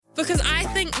because I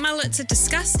think mullets are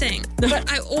disgusting,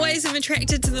 but I always am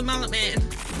attracted to the mullet man.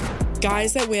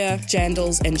 Guys that wear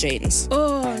jandals and jeans.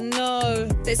 Oh no,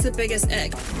 that's the biggest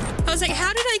ick. I was like,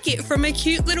 how did I get from a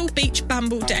cute little beach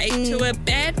bumble date to a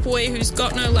bad boy who's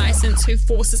got no license who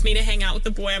forces me to hang out with the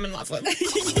boy I'm in love with?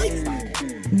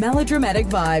 Melodramatic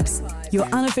Vibes, your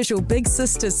unofficial big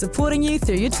sister supporting you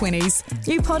through your 20s.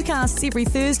 New podcasts every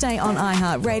Thursday on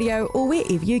iHeartRadio or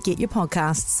wherever you get your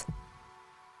podcasts.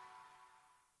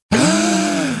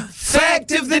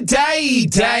 Fact of the day.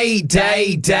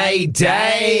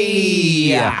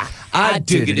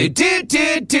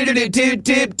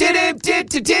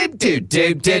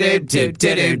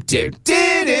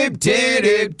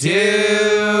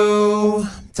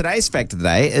 Today's fact of the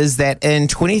day is that in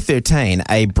 2013,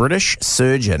 a British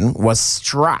surgeon was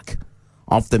struck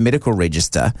off the medical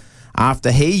register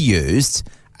after he used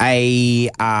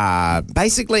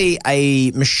basically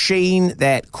a machine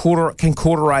that can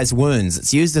cauterize wounds.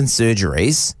 It's used in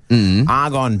surgeries.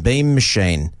 Argon beam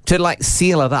machine. To like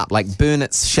seal it up, like burn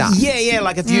it shut. Yeah.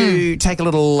 Like if you take a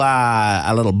little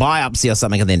biopsy or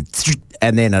something, and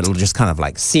then it'll just kind of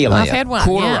like seal I've it, had one,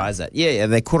 cauterize it. Yeah,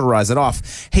 they cauterize it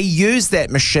off. He used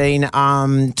that machine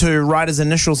to write his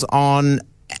initials on,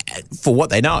 for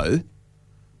what they know,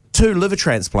 2 liver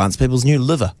transplants, people's new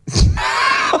liver.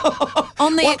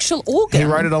 On the actual organ? He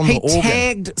wrote it on the organ. He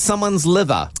tagged someone's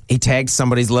liver. He tagged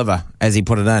somebody's liver as he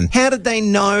put it in. How did they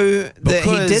know that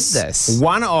he did this?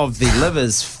 One of the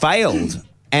livers failed,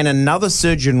 and another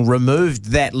surgeon removed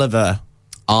that liver.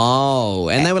 Oh,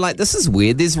 and they were like, this is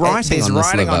weird. There's writing on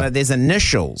this liver. on it. There's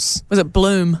initials. Was it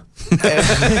Bloom?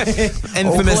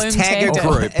 Infamous tagger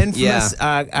group. Infamous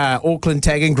Auckland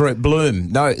tagging group,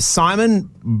 Bloom. No,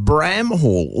 Simon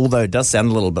Bramhall, although it does sound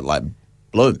a little bit like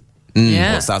Bloom. Yeah.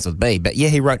 Well, it starts with B. But yeah,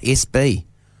 he wrote SB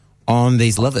on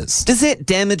these livers. Does that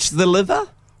damage the liver?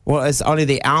 Well, it's only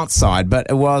the outside, but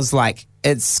it was like,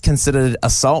 it's considered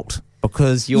assault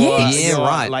because you're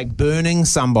like burning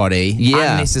somebody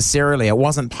unnecessarily. It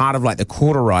wasn't part of like the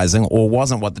cauterizing, or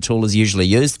wasn't what the tool is usually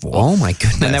used for. Oh my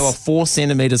goodness. And they were 4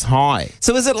 centimeters high.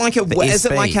 So is it like a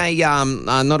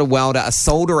not a welder, a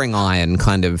soldering iron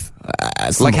kind of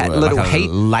like a little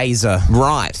heat laser?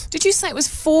 Right. Did you say it was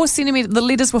 4 centimetres? The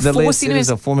letters were The 4 letters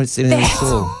centimetres? are 4 centimeters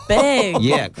tall. Big.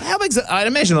 Yeah. How big's it? I'd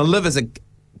imagine a liver's a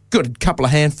good couple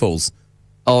of handfuls.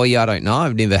 Oh yeah, I don't know.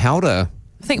 I've never held a.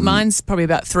 I think mine's probably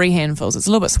about 3 handfuls. It's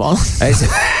a little bit swollen. Is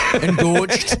it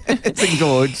engorged? It's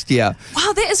engorged, yeah.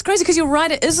 Wow, that is crazy because you're right,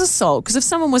 it is assault. Because if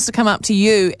someone was to come up to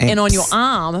you and on your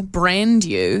arm brand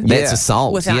you That's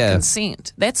assault, without yeah.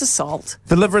 consent, that's assault.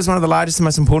 The liver is one of the largest and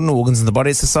most important organs in the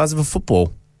body. It's the size of a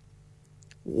football.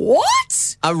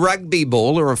 What? A rugby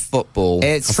ball or a football?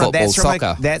 That's from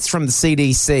soccer. That's from the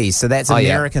CDC, so that's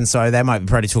American. So they might be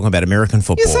probably talking about American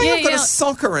football. You're saying I've got a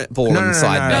soccer ball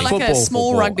inside me? No, like a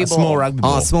small rugby ball. A small rugby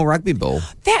ball. Oh, a small rugby ball.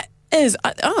 That is,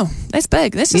 that's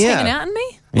big. That's just hanging out in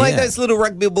me. Like those little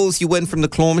rugby balls you win from the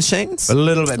claw machines? A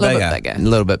little bit bigger. A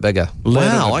little bit bigger.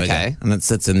 Wow, okay. And it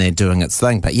sits in there doing its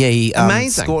thing. But yeah, he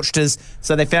Amazing. scorched his.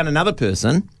 So they found another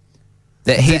person.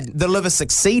 The liver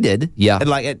succeeded. Yeah.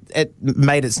 It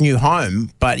made its new home.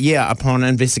 But yeah, upon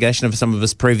investigation of some of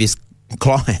his previous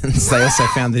clients, they also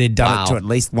found that he'd done it to at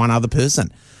least one other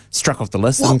person. Struck off the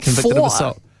list and convicted of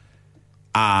assault.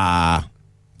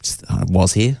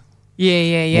 Was here.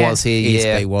 Yeah. Was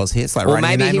here, SB was here. It's like Or writing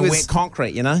maybe your he name in was- wet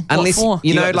concrete, you know? Unless, for?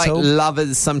 you know, got the like tool?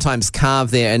 lovers sometimes carve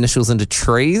their initials into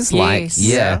trees. Like,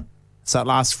 Yes. So it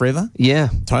lasts forever? Yeah.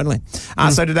 Totally.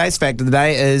 So today's fact of the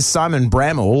day is Simon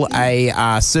Bramhall,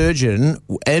 a surgeon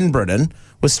in Britain,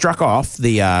 was struck off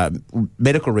the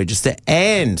medical register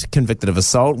and convicted of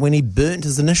assault when he burnt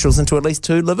his initials into at least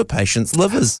 2 liver patients'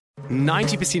 livers.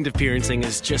 90% of parenting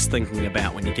is just thinking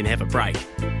about when you can have a break.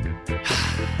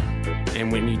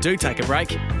 And when you do take a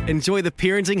break, enjoy the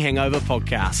Parenting Hangover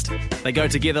podcast. They go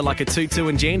together like a tutu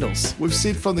and jandals. We've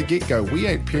said from the get-go, we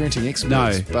ain't parenting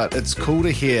experts, but it's cool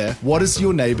to hear, what is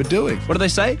your neighbour doing? What do they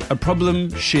say? A problem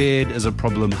shared is a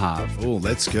problem halved. Oh,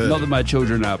 that's good. Not that my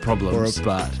children are problems,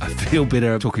 but I feel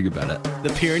better talking about it. The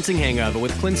Parenting Hangover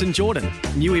with Clinton Jordan.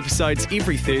 New episodes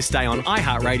every Thursday on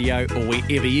iHeartRadio or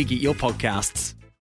wherever you get your podcasts.